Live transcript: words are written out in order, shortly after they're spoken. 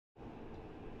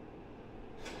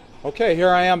Okay, here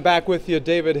I am back with you,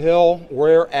 David Hill.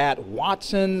 We're at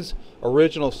Watson's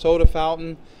Original Soda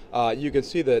Fountain. You can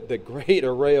see the great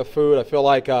array of food. I feel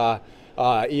like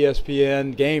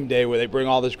ESPN Game Day where they bring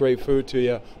all this great food to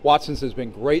you. Watson's has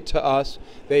been great to us.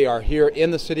 They are here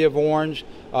in the city of Orange.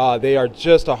 They are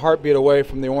just a heartbeat away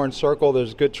from the Orange Circle.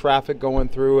 There's good traffic going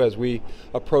through as we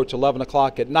approach 11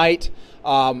 o'clock at night.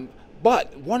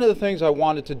 But one of the things I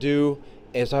wanted to do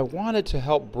is I wanted to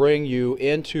help bring you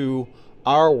into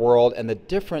our world and the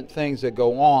different things that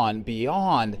go on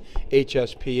beyond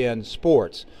HSPN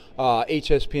sports.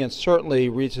 HSPN certainly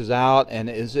reaches out and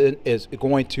is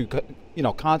going to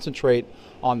concentrate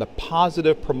on the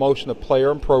positive promotion of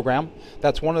player and program.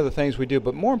 That's one of the things we do.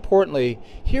 But more importantly,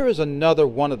 here is another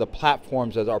one of the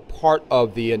platforms that are part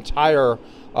of the entire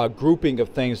grouping of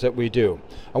things that we do.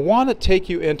 I want to take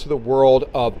you into the world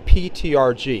of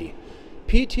PTRG.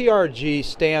 PTRG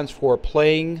stands for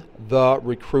Playing the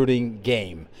Recruiting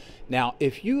Game. Now,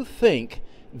 if you think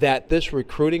that this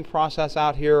recruiting process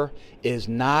out here is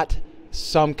not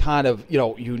some kind of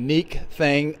unique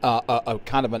thing, a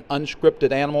kind of an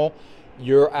unscripted animal,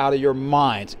 you're out of your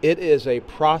minds. It is a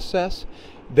process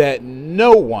that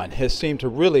no one has seemed to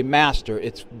really master.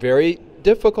 It's very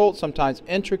difficult, sometimes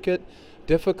intricate,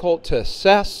 difficult to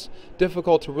assess,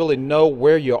 difficult to really know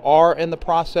where you are in the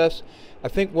process. I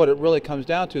think what it really comes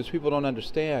down to is people don't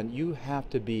understand you have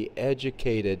to be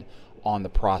educated on the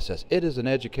process. It is an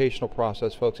educational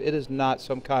process, folks. It is not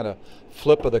some kind of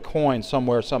flip of the coin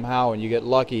somewhere somehow and you get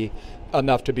lucky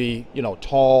enough to be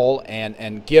tall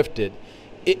and gifted.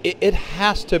 It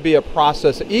has to be a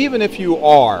process. Even if you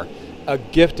are a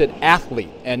gifted athlete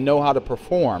and know how to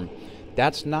perform,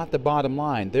 that's not the bottom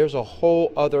line. There's a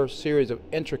whole other series of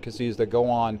intricacies that go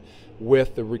on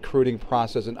with the recruiting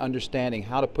process and understanding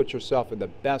how to put yourself in the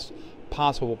best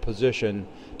possible position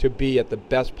to be at the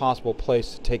best possible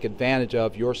place to take advantage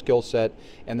of your skill set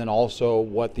and then also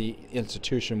what the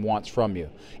institution wants from you.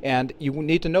 And you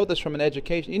need to know this from an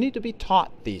education. You need to be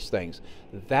taught these things.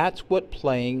 That's what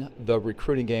playing the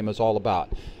recruiting game is all about.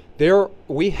 There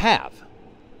we have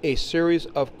a series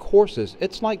of courses.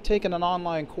 It's like taking an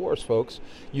online course, folks.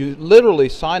 You literally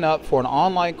sign up for an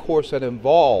online course that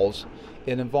involves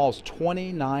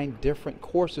 29 different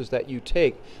courses that you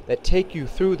take that take you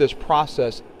through this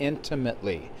process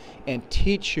intimately and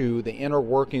teach you the inner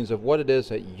workings of what it is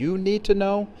that you need to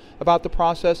know about the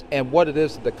process and what it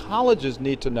is that the colleges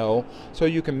need to know, so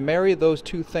you can marry those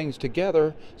two things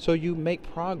together so you make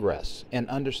progress and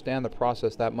understand the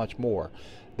process that much more.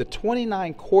 The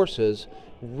 29 courses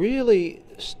really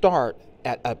start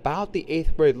at about the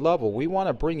 8th grade level. We want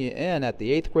to bring you in at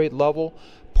the 8th grade level.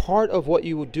 Part of what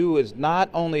you will do is not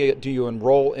only do you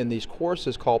enroll in these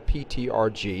courses called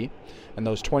PTRG and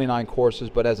those 29 courses,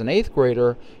 but as an 8th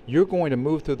grader, you're going to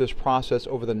move through this process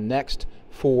over the next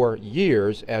 4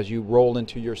 years as you roll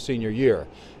into your senior year.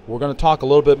 We're going to talk a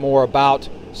little bit more about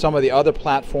some of the other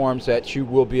platforms that you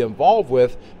will be involved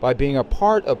with by being a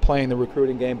part of playing the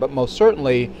recruiting game, but most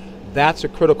certainly that's a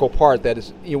critical part. That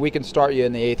is, we can start you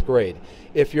in the 8th grade.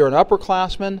 If you're an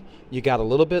upperclassman, you got a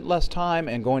little bit less time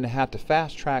and going to have to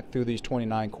fast track through these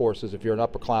 29 courses if you're an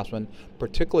upperclassman,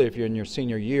 particularly if you're in your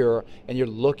senior year and you're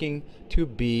looking to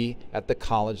be at the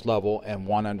college level and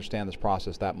want to understand this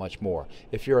process that much more.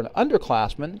 If you're an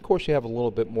underclassman, of course you have a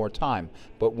little bit more time,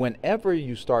 but whenever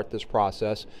you start this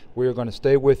process, we're going to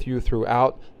stay with you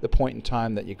throughout the point in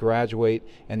time that you graduate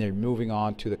and you're moving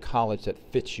on to the college that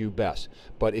fits you best.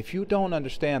 But if you don't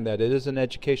understand that it is an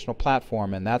educational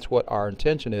platform, and that's what our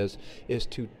intention is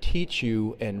to teach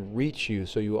you and reach you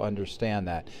so you understand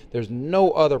that. There's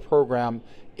no other program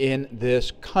in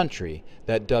this country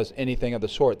that does anything of the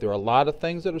sort. There are a lot of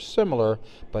things that are similar,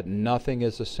 but nothing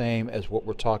is the same as what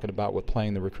we're talking about with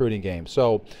playing the recruiting game.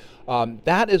 So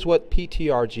that is what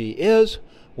PTRG is.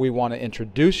 We want to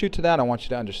introduce you to that. I want you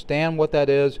to understand what that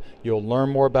is. You'll learn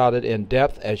more about it in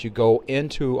depth as you go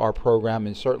into our program,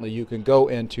 and certainly you can go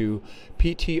into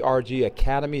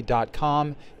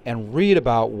PTRGacademy.com and read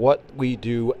about what we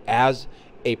do as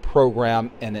a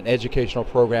program and an educational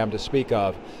program to speak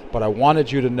of. But I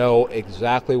wanted you to know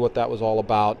exactly what that was all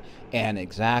about and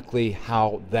exactly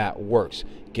how that works.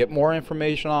 Get more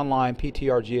information online,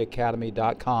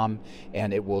 PTRGacademy.com,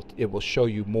 and it will show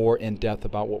you more in depth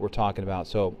about what we're talking about.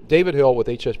 So David Hill with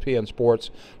HSPN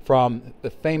Sports from the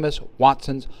famous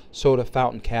Watson's Soda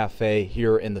Fountain Cafe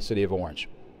here in the city of Orange.